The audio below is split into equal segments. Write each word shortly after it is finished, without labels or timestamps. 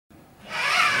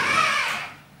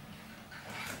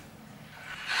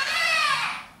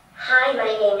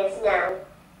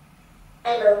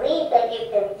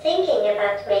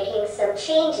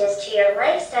changes to your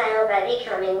lifestyle by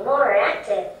becoming more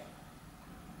active.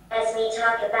 As we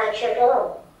talk about your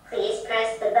goal, please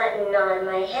press the button on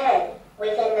my head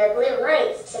within the blue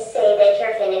lights to say that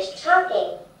you're finished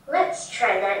talking. Let's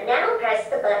try that now. Press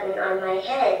the button on my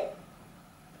head.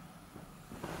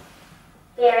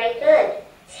 Very good.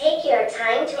 Take your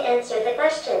time to answer the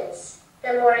questions.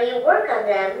 The more you work on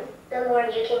them, the more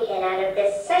you can get out of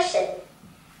this session.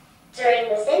 During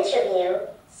this interview,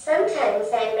 sometimes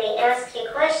I may ask you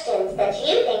questions that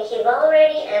you think you've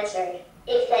already answered.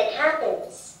 If that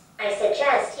happens, I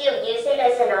suggest you use it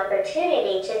as an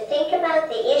opportunity to think about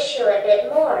the issue a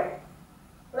bit more.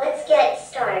 Let's get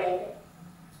started.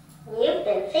 You've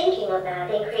been thinking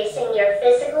about increasing your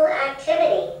physical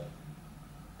activity.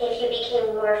 If you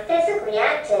became more physically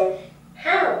active,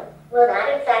 how will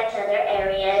that affect other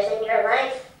areas in your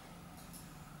life?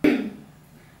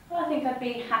 Well, I think I'd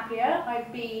be happier,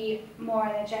 I'd be more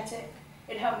energetic,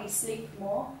 it'd help me sleep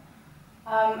more.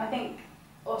 I think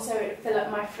also it'd fill up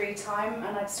my free time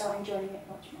and I'd start enjoying it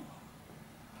much more.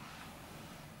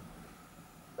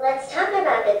 Let's talk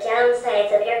about the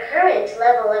downsides of your current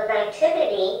level of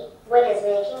activity. What is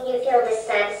making you feel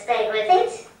dissatisfied with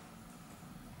it?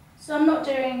 So I'm not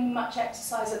doing much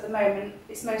exercise at the moment,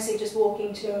 it's mostly just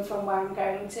walking to and from where I'm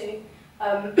going to.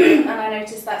 And I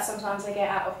notice that sometimes I get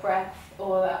out of breath,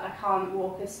 or that I can't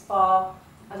walk as far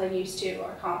as I used to,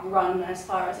 or I can't run as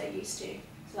far as I used to.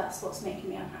 So that's what's making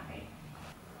me unhappy.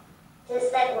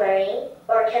 Does that worry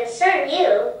or concern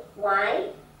you? Why?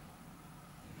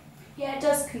 Yeah, it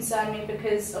does concern me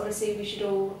because obviously we should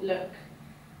all look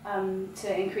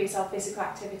to increase our physical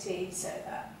activity so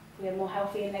that we are more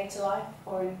healthy in later life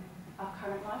or in our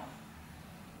current life.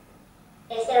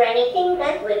 Is there anything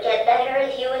that would get better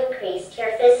if you increased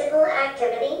your physical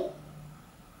activity?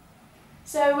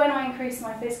 So when I increase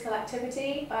my physical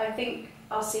activity, I think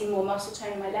I'll see more muscle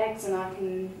tone in my legs and I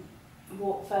can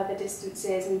walk further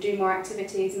distances and do more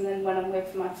activities, and then when I'm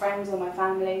with my friends or my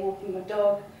family, walking my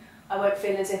dog, I won't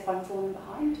feel as if I'm falling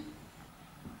behind.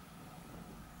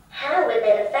 How would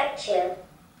that affect you?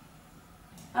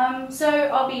 So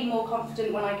I'll be more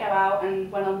confident when I go out,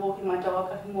 and when I'm walking my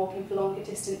dog I can walk him for longer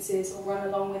distances or run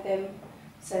along with him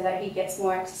so that he gets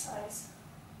more exercise.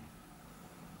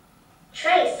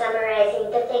 Try summarizing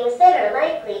the things that are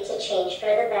likely to change for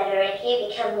the better if you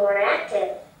become more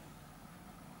active.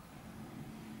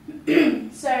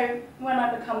 So when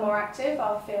I become more active,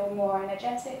 I'll feel more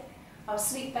energetic, I'll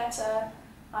sleep better,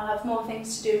 I'll have more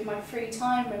things to do with my free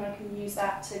time, and I can use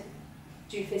that to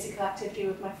do physical activity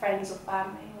with my friends or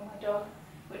family or my dog,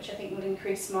 which I think would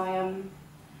increase my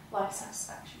life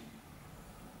satisfaction.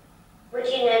 Would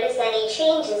you notice any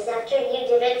changes after you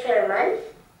did it for a month?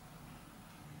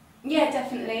 Yeah,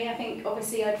 definitely. I think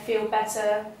obviously I'd feel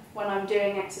better when I'm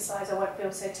doing exercise. I won't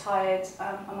feel so tired.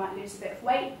 I might lose a bit of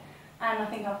weight, and I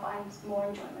think I'll find more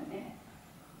enjoyment in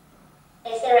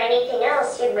it. Is there anything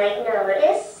else you might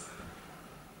notice?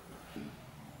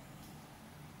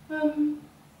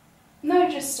 No,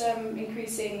 just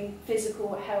increasing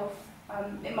physical health.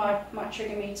 It might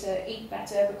trigger me to eat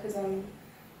better because I'm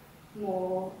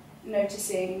more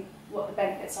noticing what the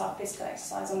benefits are of physical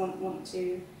exercise and want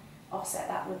to offset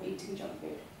that with eating junk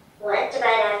food. What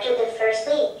about after the first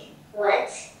week?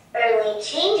 What early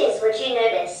changes would you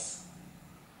notice?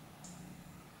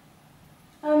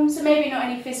 So maybe not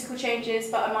any physical changes,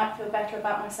 but I might feel better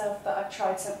about myself that I've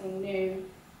tried something new.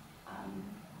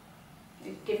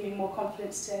 It gives me more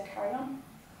confidence to carry on.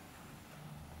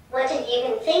 What have you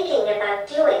been thinking about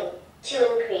doing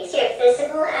to increase your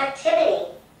physical activity?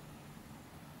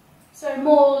 So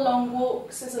more long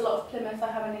walks. There's a lot of Plymouth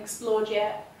I haven't explored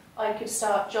yet. I could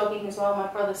start jogging as well. My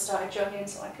brother started jogging,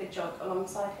 so I could jog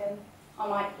alongside him. I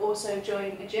might also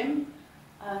join a gym,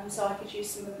 so I could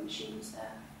use some of the machines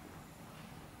there.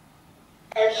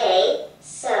 Okay,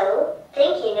 so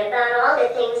thinking about all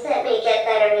the things that may get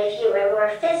better if you were more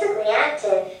physically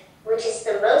active, which is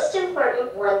the most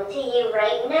important one to you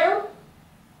right now?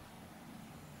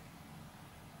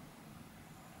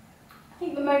 I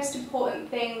think the most important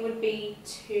thing would be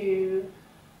to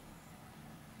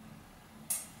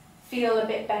feel a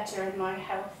bit better in my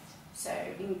health. So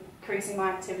increasing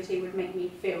my activity would make me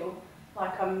feel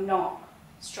like I'm not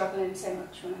struggling so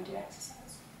much when I do exercise.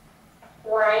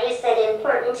 Why is that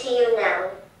important to you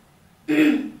now?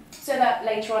 So that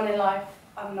later on in life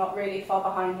I'm not really far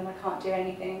behind and I can't do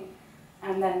anything,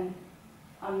 and then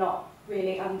I'm not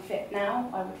really unfit now,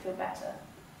 I would feel better.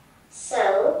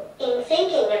 So, in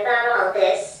thinking about all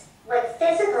this, what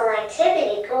physical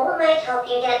activity goal might help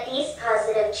you get these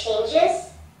positive changes?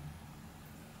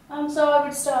 So I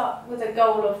would start with a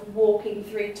goal of walking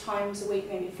 3 times a week,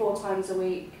 maybe 4 times a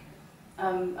week,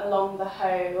 along the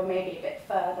Hoe or maybe a bit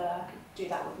further. I could do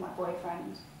that with my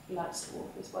boyfriend. He likes to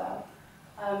walk as well.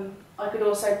 I could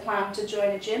also plan to join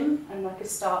a gym, and I could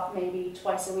start maybe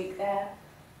twice a week there,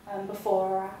 before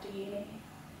or after uni.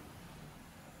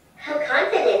 How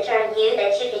confident are you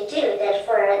that you could do that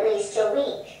for at least a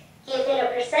week? Give it a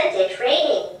percentage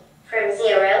rating. From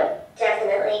 0,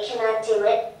 definitely cannot do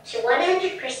it, to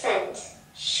 100%,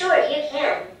 sure you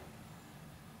can.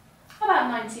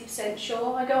 About 90%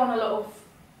 sure. I go on a lot of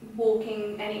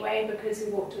walking anyway because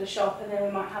we walk to the shop and then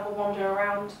we might have a wander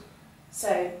around.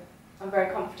 So I'm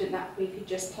very confident that we could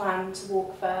just plan to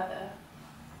walk further.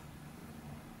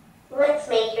 Let's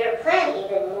make your plan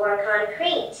even more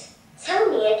concrete. Tell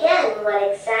me again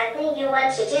what exactly you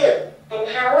want to do and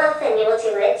how often you will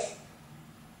do it.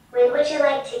 When would you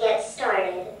like to get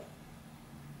started?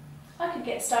 I could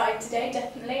get started today,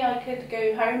 definitely. I could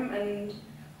go home and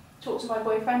talk to my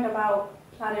boyfriend about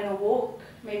planning a walk.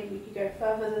 Maybe we could go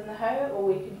further than the Hoe, or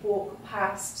we could walk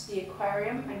past the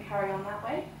aquarium and carry on that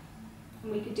way.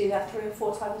 And we could do that 3 or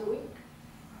 4 times a week.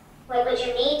 What would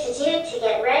you need to do to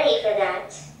get ready for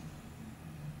that?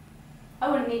 I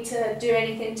wouldn't need to do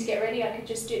anything to get ready, I could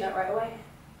just do that right away.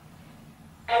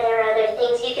 Are there other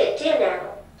things you could do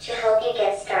now to help you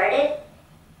get started?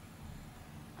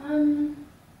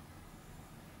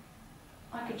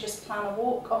 I could just plan a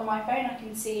walk on my phone. I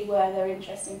can see where there are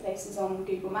interesting places on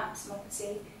Google Maps and I could see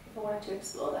if I wanted to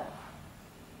explore that.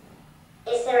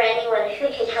 Is there anyone who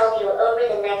could help you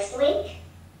over the next week?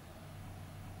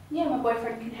 Yeah, my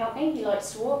boyfriend can help me. He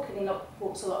likes to walk and he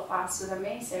walks a lot faster than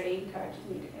me, so he encourages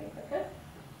me to go quicker.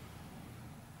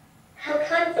 How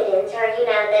confident are you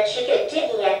now that you could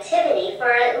do the activity for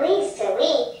at least a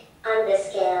week? On the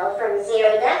scale from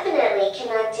 0 definitely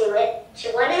cannot do it to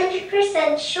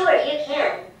 100% sure you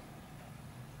can.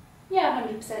 Yeah,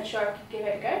 100% sure I could give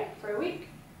it a go for a week.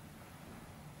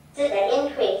 Did that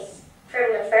increase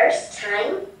from the first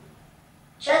time?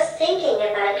 Just thinking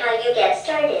about how you get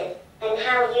started and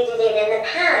how you did it in the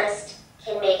past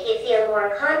can make you feel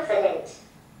more confident.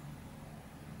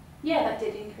 Yeah, that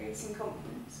did increase in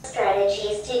confidence. What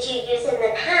strategies did you use in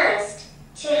the past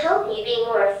to help you be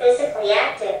more physically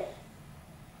active?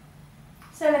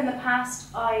 So in the past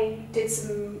I did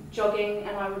some jogging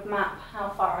and I would map how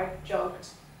far I jogged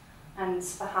and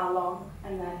for how long,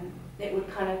 and then it would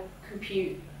kind of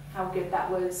compute how good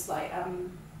that was, like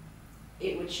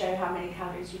it would show how many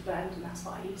calories you burned, and that's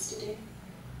what I used to do.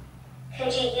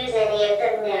 Could you use any of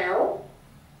them now?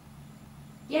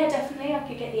 Yeah, definitely. I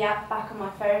could get the app back on my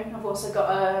phone. I've also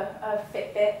got a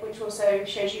Fitbit, which also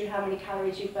shows you how many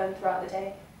calories you've burned throughout the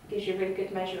day. It gives you a really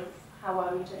good measure of how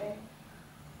well you're doing.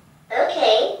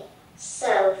 Okay,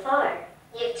 so far,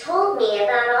 you've told me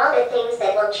about all the things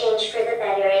that will change for the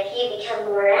better if you become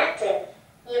more active.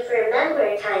 You've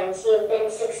remembered times you've been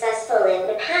successful in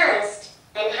the past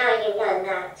and how you've done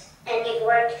that. And you've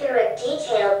worked through a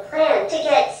detailed plan to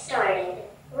get started.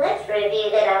 Let's review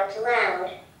that out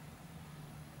loud.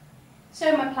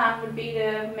 So my plan would be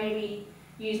to maybe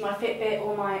use my Fitbit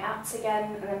or my apps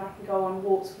again, and then I can go on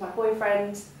walks with my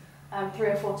boyfriend 3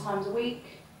 or 4 times a week.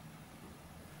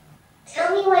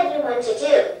 Tell me what you want to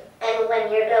do and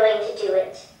when you're going to do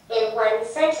it in 1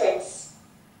 sentence.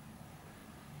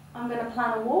 I'm going to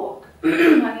plan a walk.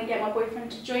 I'm going to get my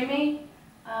boyfriend to join me.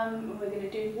 We're going to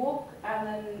do the walk, and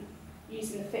then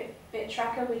using the Fitbit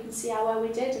tracker we can see how well we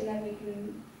did, and then we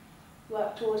can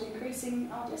work towards increasing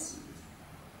our distance.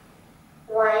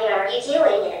 Why are you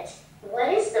doing it?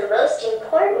 What is the most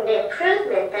important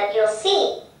improvement that you'll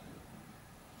see?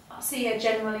 I'll see a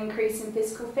general increase in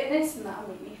physical fitness, and that'll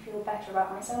make me feel better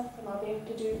about myself, and I'll be able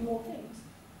to do more things.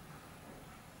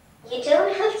 You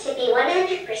don't have to be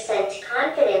 100%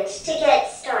 confident to get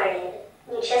started.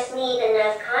 You just need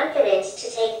enough confidence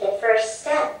to take the first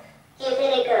step. Give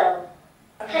it a go.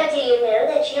 How do you know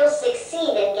that you'll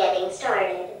succeed in getting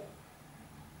started?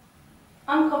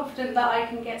 I'm confident that I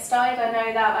can get started. I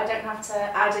know that I don't have to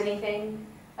add anything,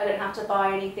 I don't have to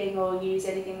buy anything or use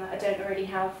anything that I don't already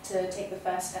have to take the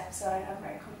first step, so I'm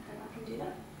very confident I can do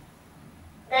that.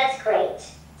 That's great.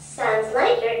 Sounds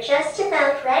like you're just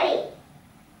about ready.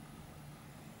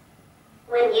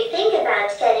 When you think about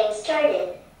getting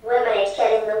started, what might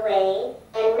get in the way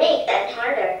and make that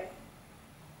harder?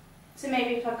 So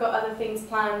maybe if I've got other things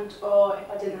planned, or if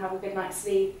I didn't have a good night's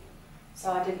sleep,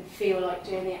 so I didn't feel like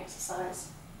doing the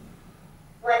exercise.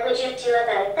 What would you do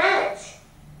about that?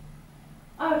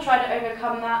 I would try to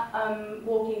overcome that.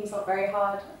 Walking's not very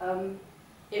hard.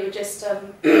 It would just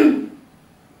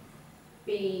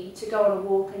be to go on a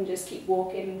walk and just keep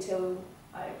walking until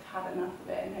I've had enough of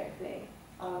it, and hopefully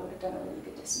I would have done a really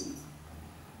good distance.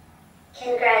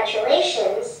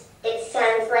 Congratulations! It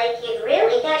sounds like you've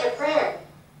really got a plan.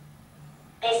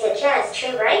 I suggest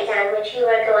to write down what you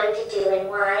are going to do and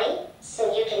why,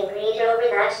 so you can read over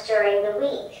that during the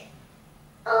week.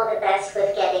 All the best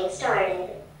with getting started.